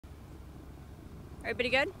Everybody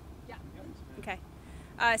good? Yeah. Okay.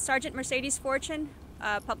 Sergeant Mercedes Fortune,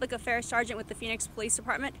 Public Affairs Sergeant with the Phoenix Police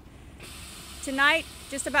Department. Tonight,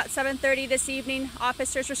 just about 7:30 this evening,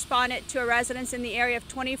 officers responded to a residence in the area of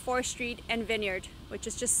 24th Street and Vineyard, which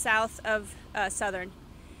is just south of Southern.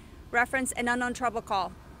 Reference an unknown trouble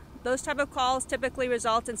call. Those type of calls typically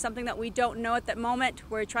result in something that we don't know at that moment.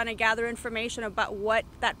 We're trying to gather information about what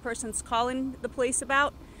that person's calling the police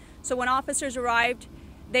about. So when officers arrived,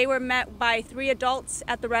 they were met by 3 adults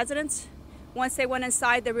at the residence. Once they went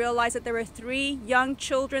inside, they realized that there were 3 young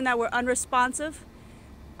children that were unresponsive.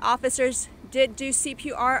 Officers did do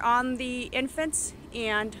CPR on the infants,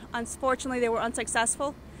 and unfortunately they were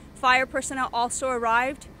unsuccessful. Fire personnel also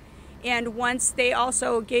arrived, and once they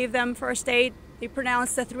also gave them first aid, they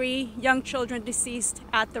pronounced the 3 young children deceased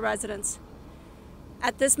at the residence.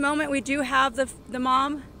 At this moment, we do have the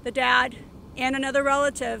mom, the dad, and another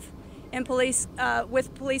relative in police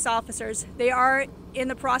with police officers. They are in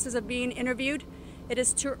the process of being interviewed. It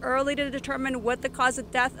is too early to determine what the cause of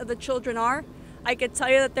death of the children are. I can tell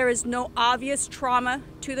you that there is no obvious trauma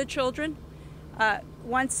to the children.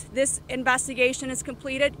 Once this investigation is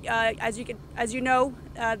completed, as you know,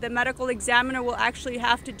 the medical examiner will actually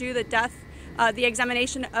have to do the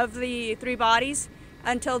examination of the 3 bodies.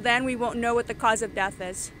 Until then, we won't know what the cause of death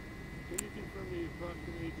is. Can you confirm the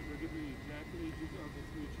approximate ages or give me the exact ages of the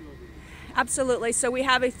 3 children? Absolutely. So we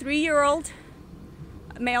have a 3-year-old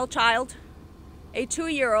male child, a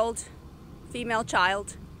 2-year-old female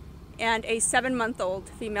child, and a 7-month-old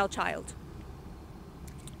female child.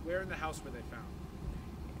 Where in the house were they found?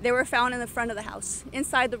 They were found in the front of the house,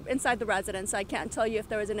 inside the residence. I can't tell you if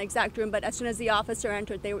there was an exact room, but as soon as the officer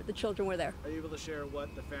entered, the children were there. Are you able to share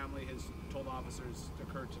what the family has told officers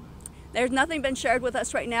occurred tonight? There's nothing been shared with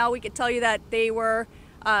us right now. We could tell you that they were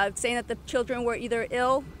saying that the children were either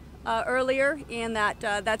ill earlier, and that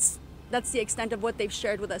that's the extent of what they've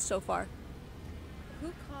shared with us so far.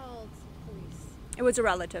 Who called police? It was a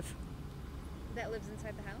relative. That lives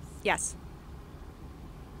inside the house? Yes.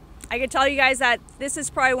 I can tell you guys that this is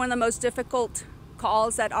probably one of the most difficult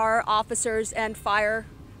calls that our officers and fire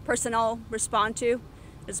personnel respond to.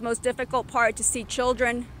 It's the most difficult part to see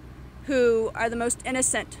children who are the most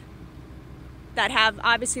innocent that have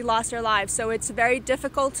obviously lost their lives. So it's very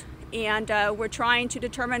difficult, and we're trying to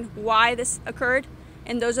determine why this occurred.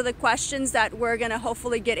 And those are the questions that we're going to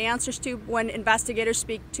hopefully get answers to when investigators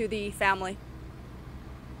speak to the family.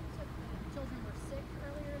 So the children were sick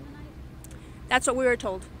earlier in the night? That's what we were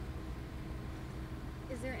told.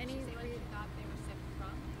 Is there any Say what you thought they were sick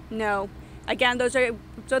from? No. Again, those are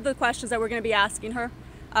the questions that we're going to be asking her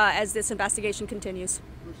as this investigation continues.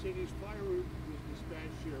 Mercedes, fire was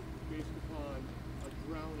dispatched here based upon a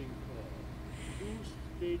drowning call. Who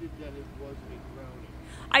stated that it was a drowning?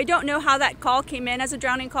 I don't know how that call came in as a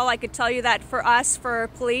drowning call. I could tell you that for us, for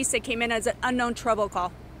police, it came in as an unknown trouble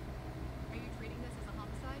call. Are you treating this as a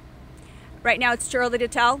homicide? Right now, it's too early to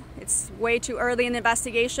tell. It's way too early in the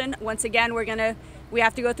investigation. Once again, we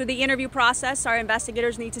have to go through the interview process. Our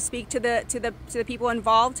investigators need to speak to the people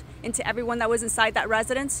involved and to everyone that was inside that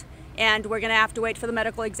residence, and we're going to have to wait for the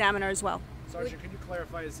medical examiner as well. Sergeant, can you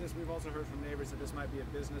clarify, we've also heard from neighbors that this might be a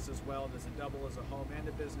business as well. Does it double as a home and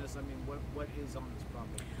a business? I mean, what is on this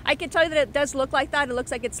property? I can tell you that it does look like that. It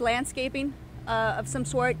looks like it's landscaping of some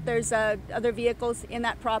sort. There's other vehicles in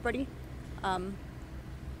that property.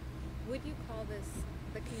 Would you call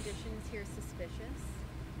the conditions here suspicious?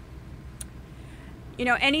 You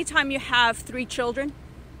know, anytime you have 3 children,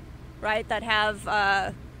 right, that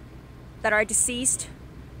are deceased,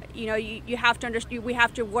 you know, you have to understand. We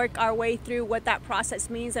have to work our way through what that process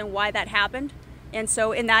means and why that happened. And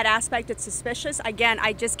so, in that aspect, it's suspicious. Again,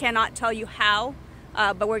 I just cannot tell you how,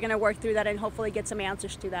 but we're going to work through that and hopefully get some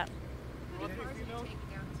answers to that. How far is it taken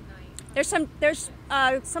down tonight?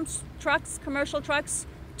 There's some trucks, commercial trucks.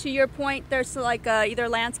 To your point, there's like either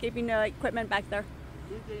landscaping equipment back there.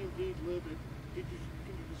 Did they indeed live in? Can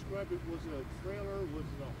you describe it? Was it a trailer? Was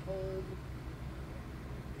it a home?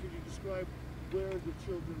 Can you describe where the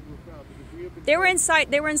children were found? Because we have been They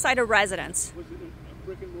were inside a residence. Was it a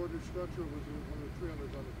brick and mortar structure, or was it one of the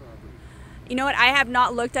trailers on the property? You know what? I have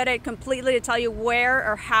not looked at it completely to tell you where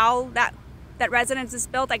or how that residence is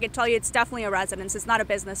built. I could tell you it's definitely a residence. It's not a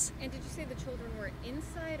business. And did you say the children were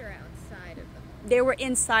inside or outside of the home? They were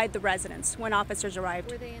inside the residence when officers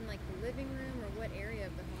arrived. Were they in like the living room, or what area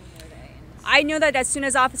of the home were they in? I knew that as soon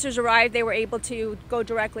as officers arrived, they were able to go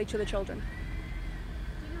directly to the children. Do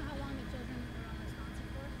you know how long the children were unresponsive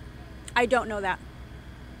for? I don't know that.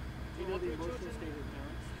 Do you know the emotional state of the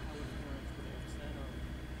parents? How were the parents? Were they upset or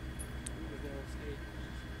were they state?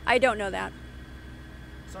 I don't know that.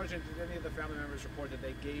 Sergeant, did any of the family members report that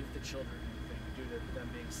they gave the children anything? Did you due to them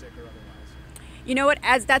being sick or otherwise? You know what,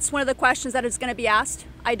 as that's one of the questions that is going to be asked.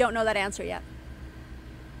 I don't know that answer yet.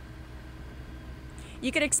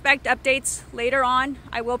 You could expect updates later on.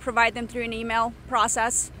 I will provide them through an email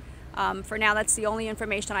process. For now, that's the only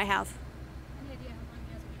information I have. Any idea how long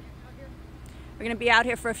you guys been out here? We're going to be out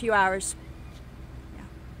here for a few hours.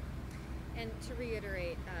 And to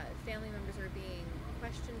reiterate, family members are being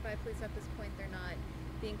questioned by police at this point. They're not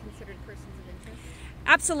being considered persons of interest.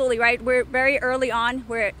 Absolutely, right. We're very early on.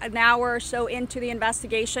 We're an hour or so into the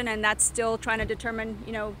investigation, and that's still trying to determine,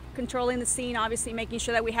 controlling the scene, obviously making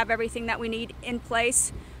sure that we have everything that we need in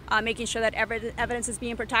place, making sure that evidence is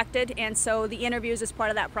being protected, and so the interviews is part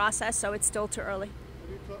of that process, so it's still too early.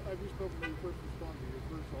 Have you spoken to your first responder, your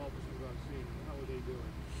first officers on scene? How are they doing?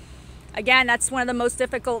 Again, that's one of the most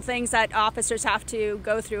difficult things that officers have to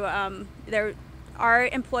go through. Our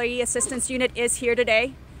employee assistance unit is here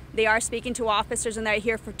today. They are speaking to officers, and they're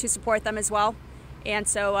here to support them as well. And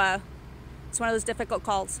so it's one of those difficult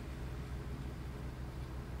calls.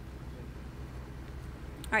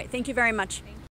 All right, thank you very much.